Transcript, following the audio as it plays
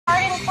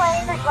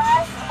players,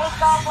 right?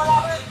 Jacob,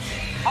 whatever.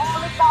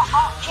 Only got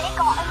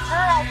Jacob and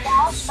her right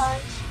now, so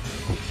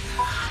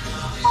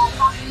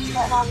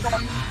I'm gonna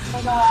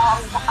figure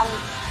out I'm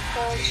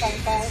doing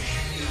something.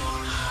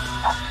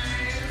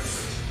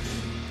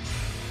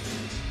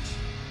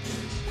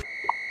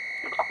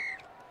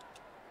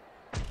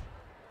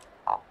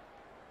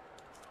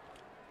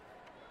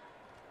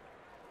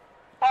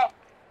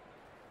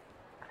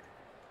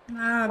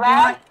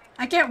 Right?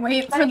 I can't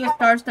wait for the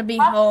stars to be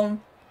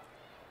home.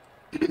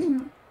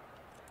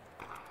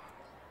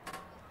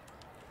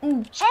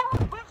 See,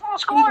 we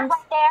scored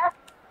right there.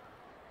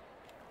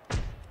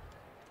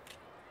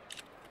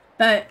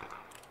 But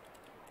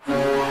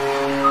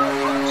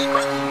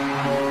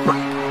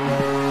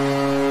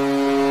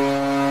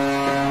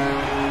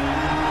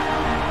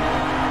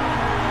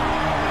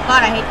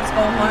God, I hate this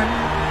goal horn.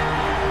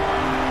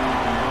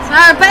 It's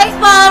not a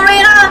baseball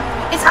arena.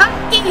 It's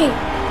hockey.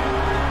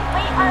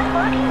 Wait, are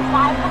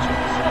 35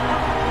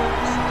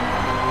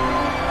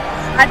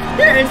 I think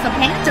there is a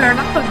Panther, I'm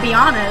gonna be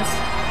honest.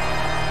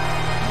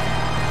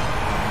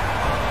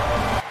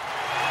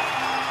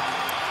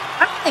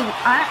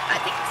 I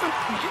think it's the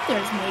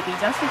Panthers maybe,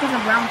 just because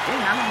of round 3,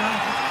 I don't know.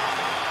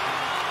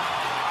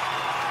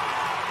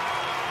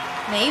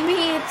 Maybe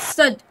it's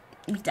the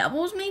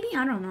Devils, maybe?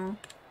 I don't know.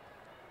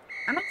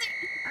 I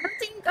don't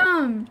think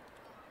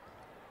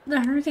the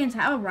Hurricanes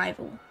have a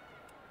rival.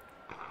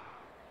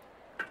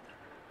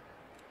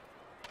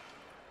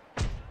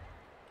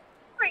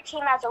 Every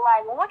team has a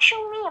rival. What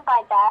you mean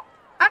by that?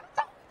 I don't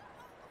know.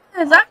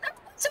 I've never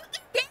seen the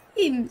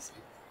games.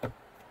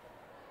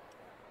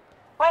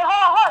 Wait,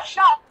 hold,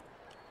 stop.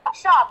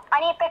 Stop.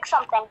 I need to pick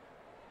something.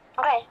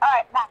 Okay,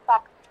 alright, back.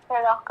 Here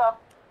we go.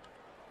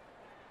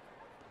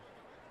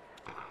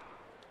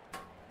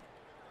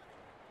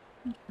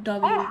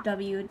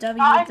 www.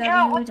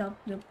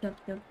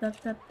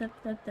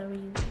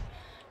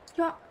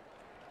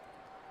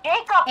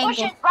 Jacob, push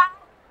it right.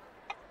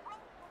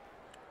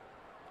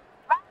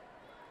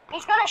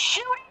 He's gonna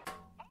shoot it.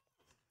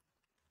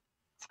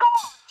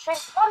 Score.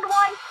 It's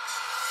 1-1.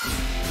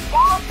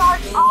 Now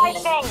starts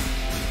I-thing.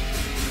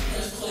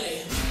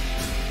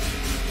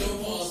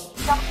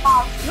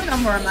 What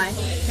number am I?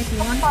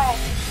 51?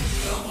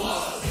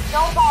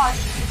 No pause.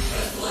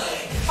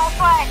 No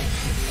play.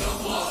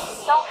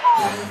 Don't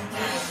pause.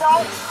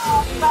 Don't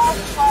pause.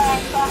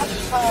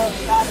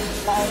 Press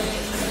play.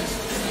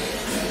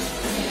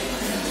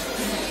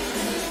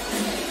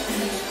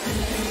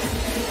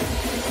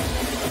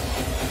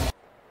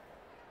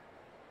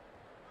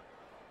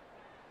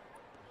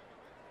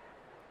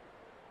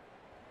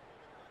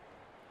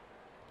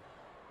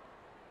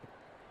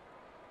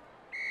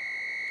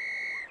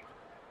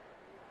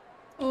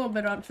 A little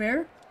bit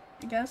unfair,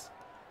 I guess.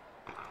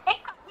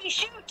 He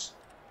shoots.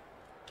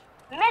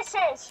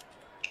 Misses.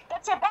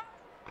 That's it.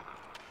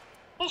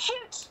 He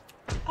shoots.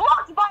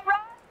 Blocked by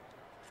Rad.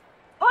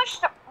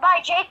 Pushed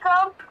by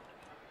Jacob.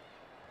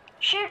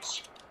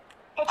 Shoots.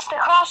 It's the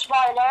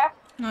crossbar there.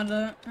 No,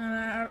 no,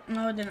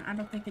 it didn't. I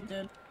don't think it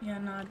did. Yeah,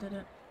 no, it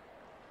didn't.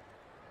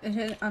 It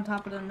hit on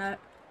top of the net.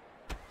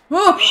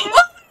 Whoa!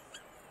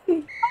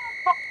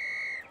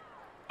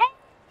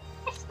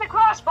 It's the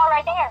crossbar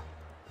right there.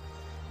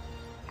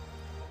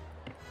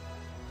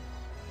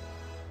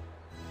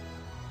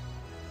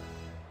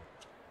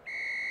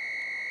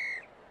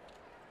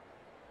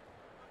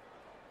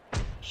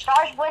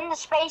 Stars win the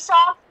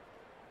face-off.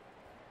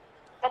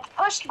 That's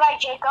pushed by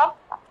Jacob.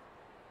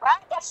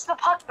 Rad gets the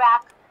puck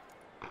back.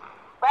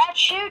 Rad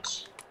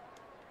shoots.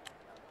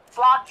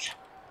 Blocked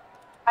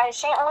by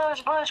St.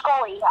 Louis Blues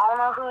goalie. I don't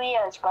know who he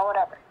is, but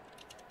whatever.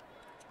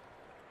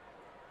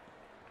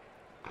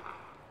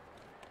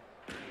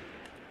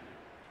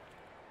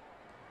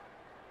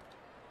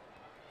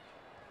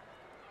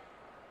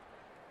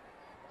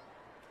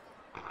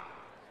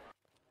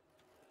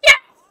 Yeah!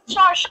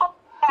 Stars score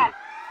again.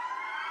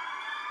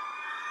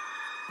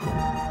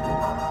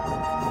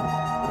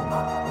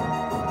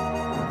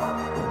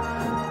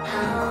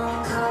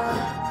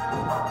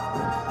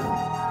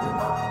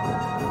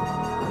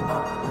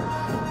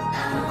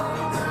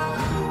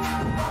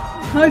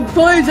 High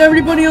fives,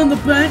 everybody on the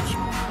bench.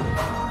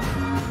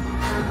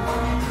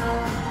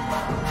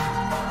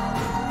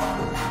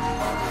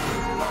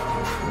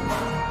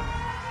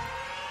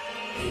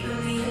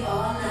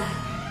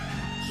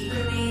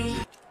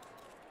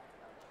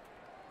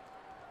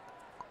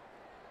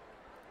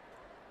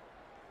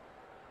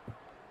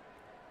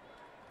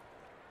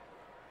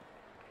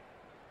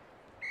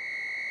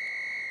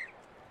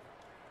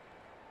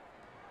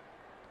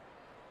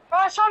 Bro,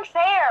 it's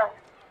unfair.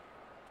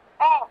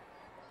 Oh.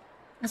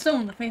 I'm still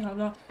in the face,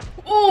 though.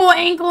 Oh,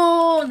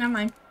 ankle! Never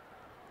mind.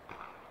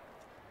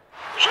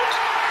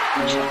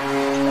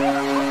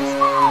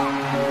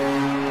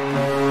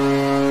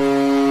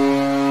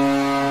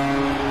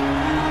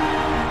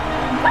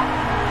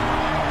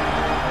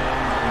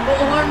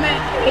 Horn, man.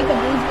 I hate the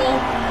Blues goal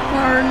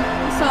horn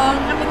song.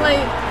 I mean,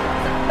 like,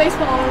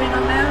 baseball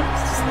arena, man.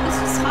 It's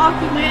just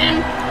hockey,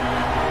 man.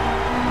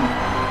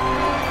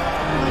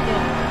 I like it.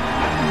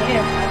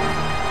 Yeah.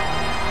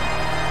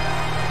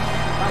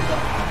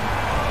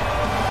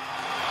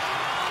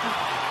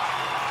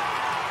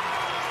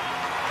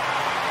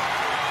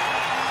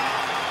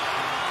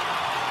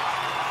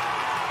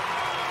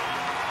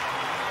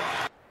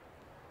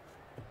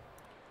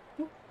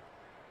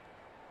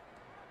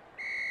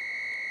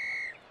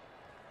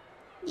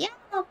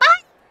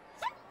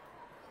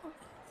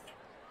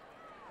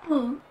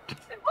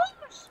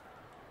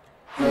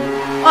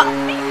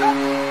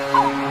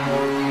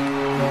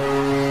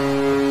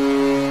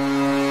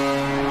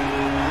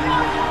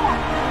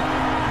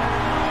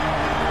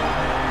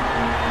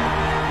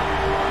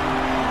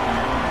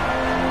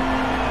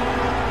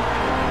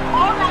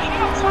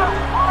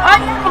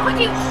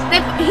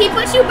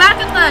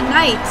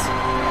 Knights.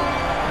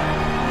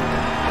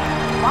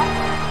 What?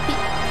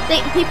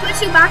 He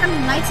puts you back on the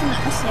Knights in the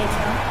stage,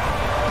 though.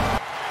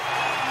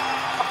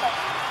 Okay.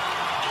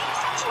 8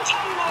 seconds and 10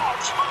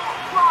 minutes. Oh,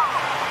 wow.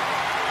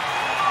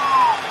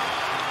 Oh.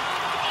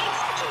 8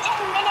 seconds and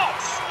 10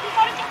 minutes. We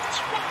gotta get this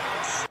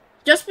fixed.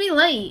 Just be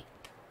late.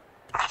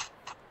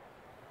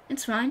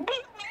 It's fine. Bro,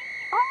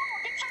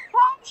 it's a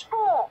prize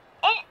pool.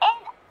 And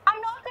I'm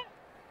not gonna.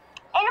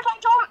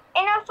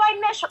 And if I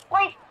miss,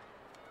 like,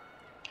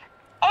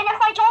 and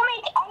if I don't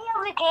make any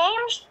of the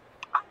games,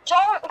 I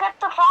don't get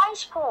the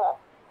prize pool.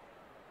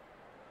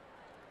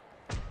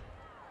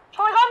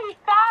 So we gotta be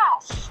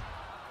fast.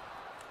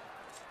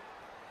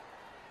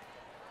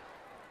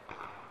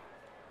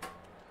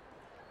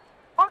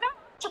 We're gonna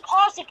have to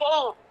pause the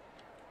game.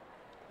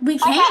 We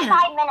Like can't.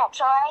 at 5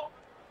 minutes, alright?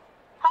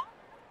 Huh?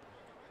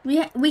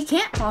 We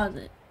can't pause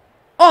it.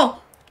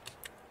 Oh!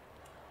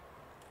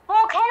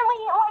 Well, can I,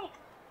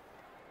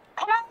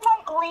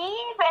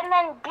 leave and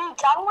then be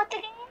done with the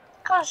game?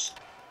 Because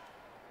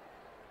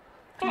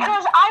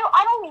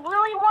I don't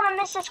really want to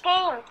miss this game.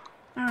 Alright.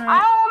 I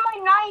don't want my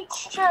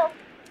Knights to,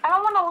 I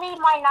don't want to leave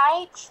my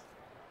Knights,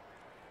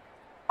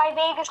 my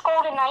Vegas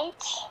Golden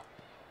Knights.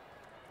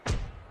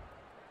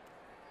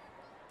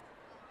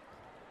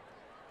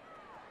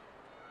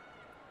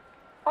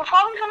 We're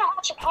probably going to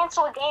have to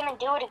cancel the game and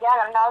do it again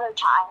another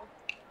time.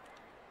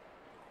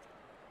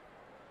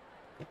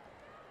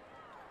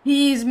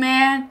 Please,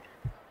 man.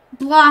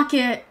 Block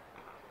it.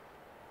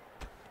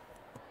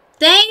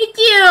 Thank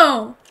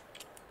you!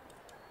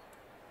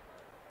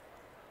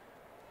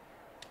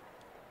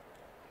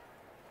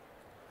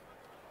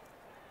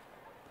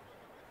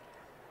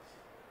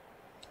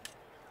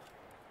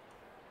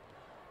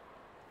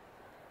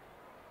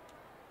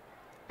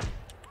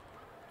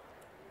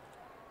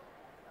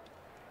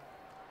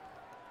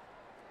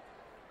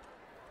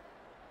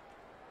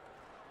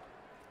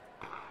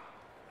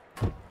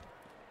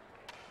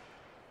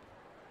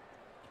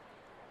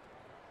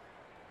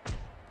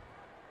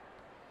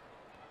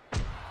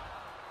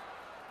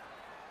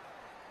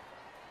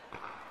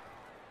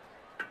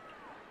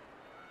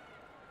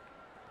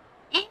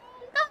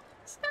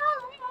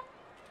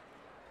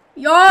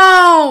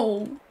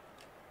 Yo!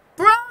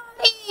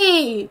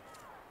 Brody!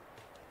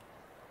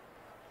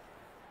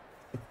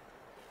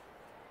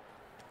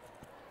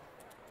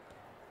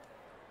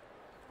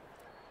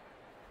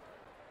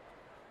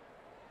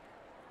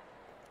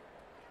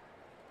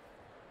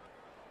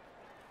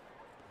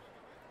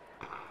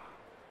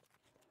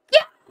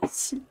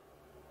 Yes!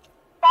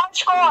 Bad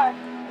score.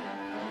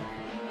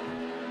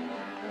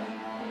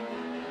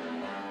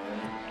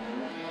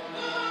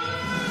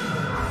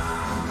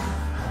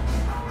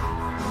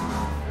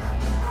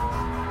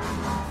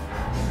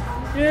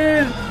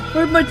 Yeah,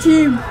 where's my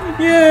team?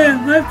 Yeah,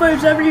 high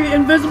fives every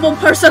invisible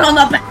person on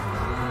the back.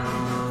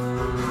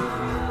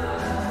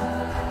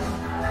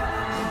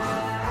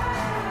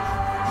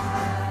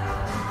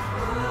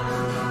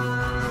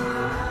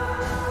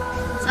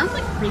 Sounds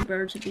like Free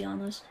Bird, to be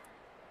honest.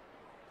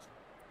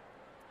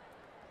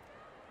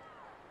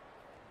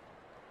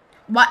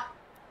 What?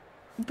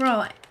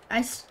 Bro,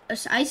 I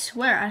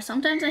swear,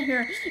 sometimes I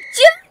hear...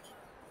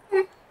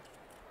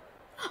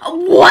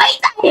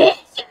 What? I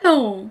hit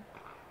you!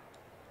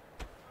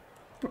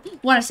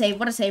 What a save,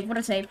 what a save, what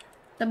a save.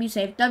 W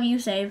save, W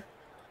save.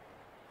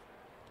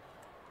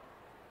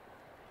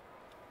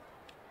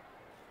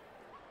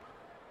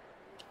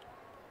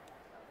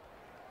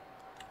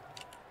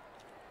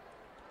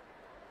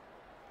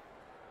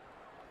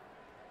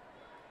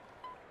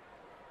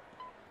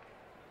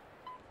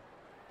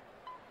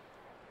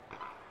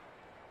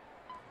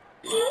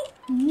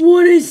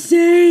 What a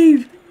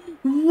save!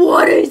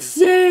 What a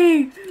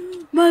save!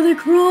 By the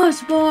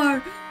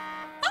crossbar!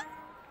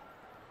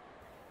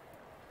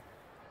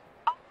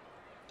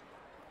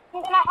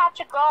 I'm gonna have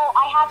to go.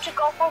 I have to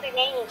go for the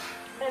game.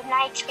 The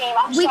Knights game.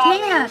 I'm We sorry.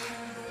 can't!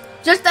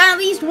 Just at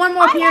least one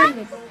more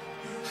period.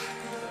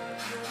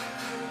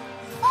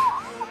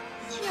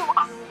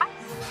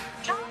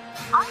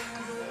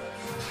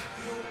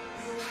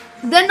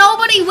 Then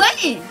nobody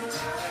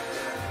wins!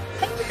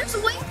 Hey, we're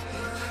just waiting.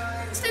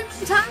 Same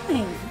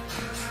time.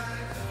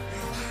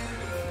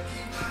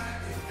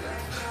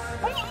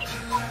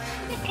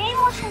 The game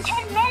was in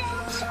 10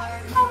 minutes.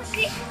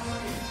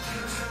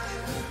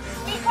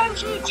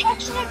 Because we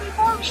texted it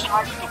before we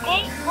started the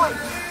game. Wait,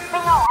 no,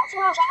 I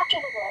think it was after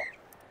the game.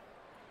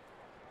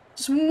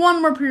 Just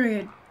one more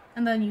period,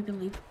 and then you can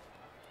leave.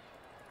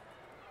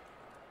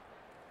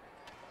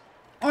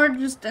 Or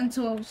just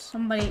until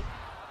somebody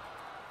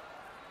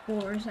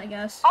scores, I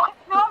guess. Okay,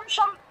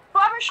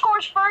 whoever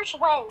scores first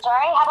wins,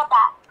 alright? How about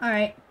that?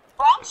 Alright.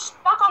 Well, I'm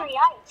stuck on the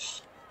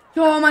ice.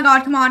 Oh my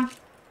god, come on.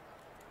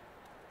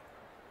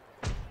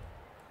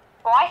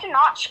 Well, I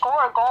cannot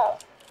score a goal.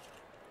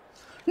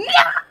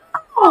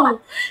 No!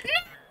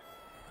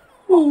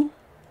 No!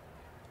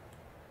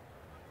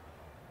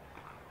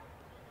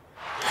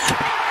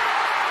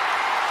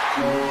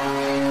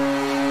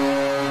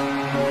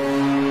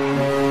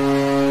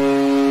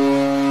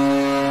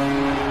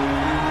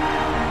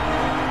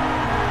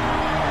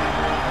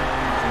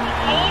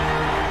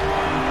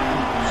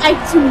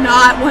 do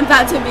not want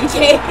that to be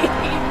game.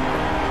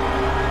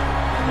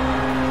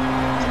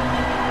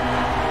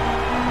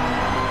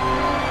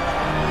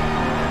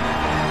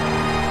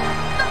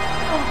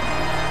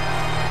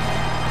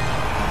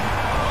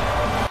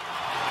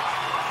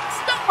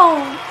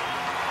 No.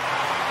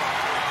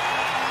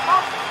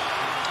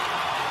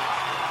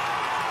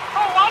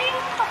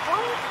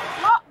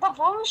 The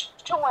Blues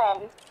to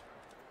win.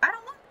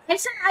 I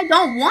said I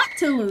don't want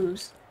to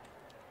lose.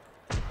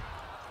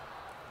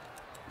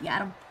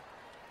 Got him.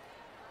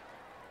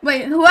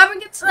 Wait, whoever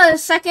gets the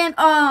second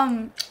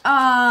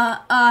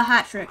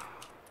hat trick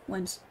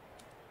wins.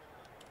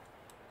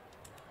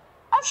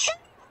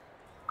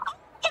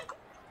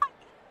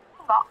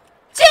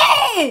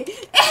 Dang!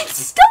 It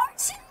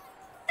starts in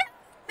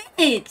 7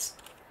 minutes.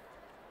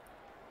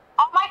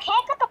 I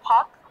can't get the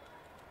puck.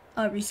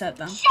 Reset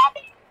them.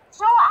 7.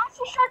 So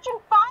actually starts in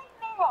 5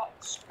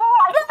 minutes. 4.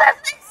 Well,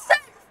 that's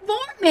 4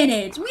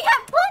 minutes. We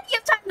have plenty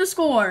of time to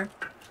score.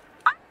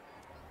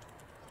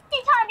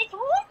 Time it's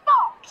 1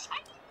 box. I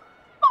need 1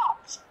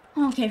 box.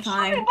 Okay,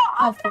 fine. Sorry,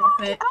 I'll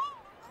forfeit.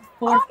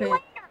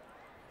 Forfeit.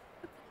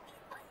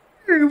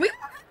 We don't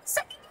have a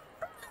second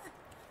game.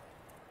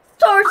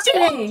 Starts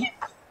today.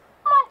 Oh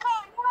my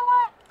god, you know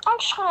what? I'm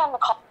just gonna end the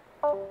call.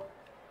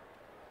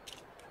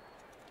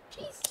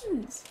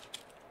 Jesus.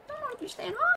 I don't understand.